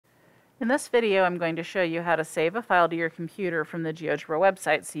In this video, I'm going to show you how to save a file to your computer from the GeoGebra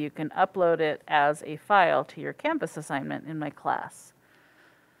website so you can upload it as a file to your Canvas assignment in my class.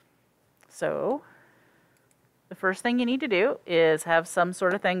 So, the first thing you need to do is have some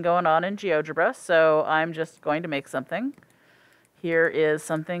sort of thing going on in GeoGebra, so I'm just going to make something. Here is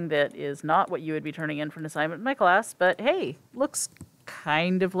something that is not what you would be turning in for an assignment in my class, but hey, looks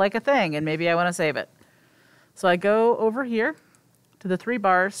kind of like a thing, and maybe I want to save it. So I go over here to the three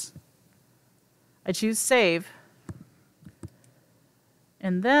bars. I choose Save,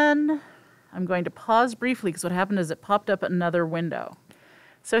 and then I'm going to pause briefly because what happened is it popped up another window.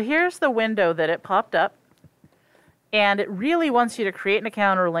 So here's the window that it popped up, and it really wants you to create an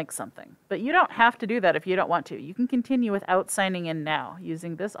account or link something. But you don't have to do that if you don't want to. You can continue without signing in now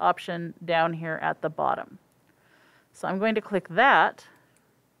using this option down here at the bottom. So I'm going to click that.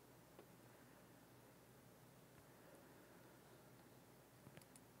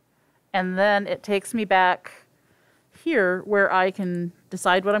 And then it takes me back here where I can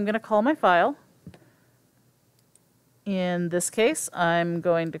decide what I'm going to call my file. In this case, I'm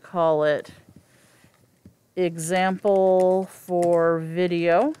going to call it Example for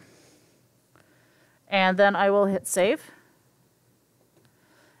Video. And then I will hit Save.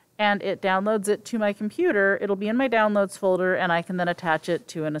 And it downloads it to my computer. It'll be in my Downloads folder, and I can then attach it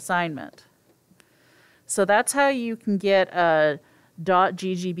to an assignment. So that's how you can get a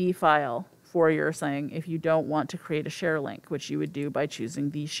 .ggb file for your thing if you don't want to create a share link, which you would do by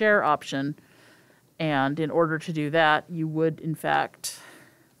choosing the share option. And in order to do that, you would in fact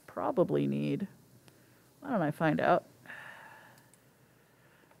probably need, why don't I find out?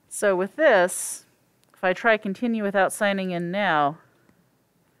 So with this, if I try continue without signing in now,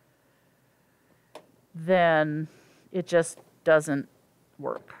 then it just doesn't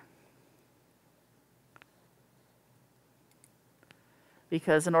work.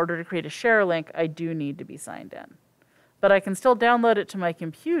 Because in order to create a share link, I do need to be signed in. But I can still download it to my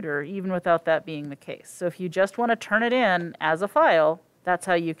computer even without that being the case. So if you just want to turn it in as a file, that's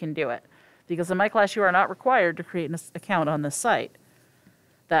how you can do it. Because in my class, you are not required to create an account on this site.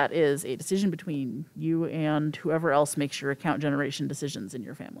 That is a decision between you and whoever else makes your account generation decisions in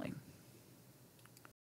your family.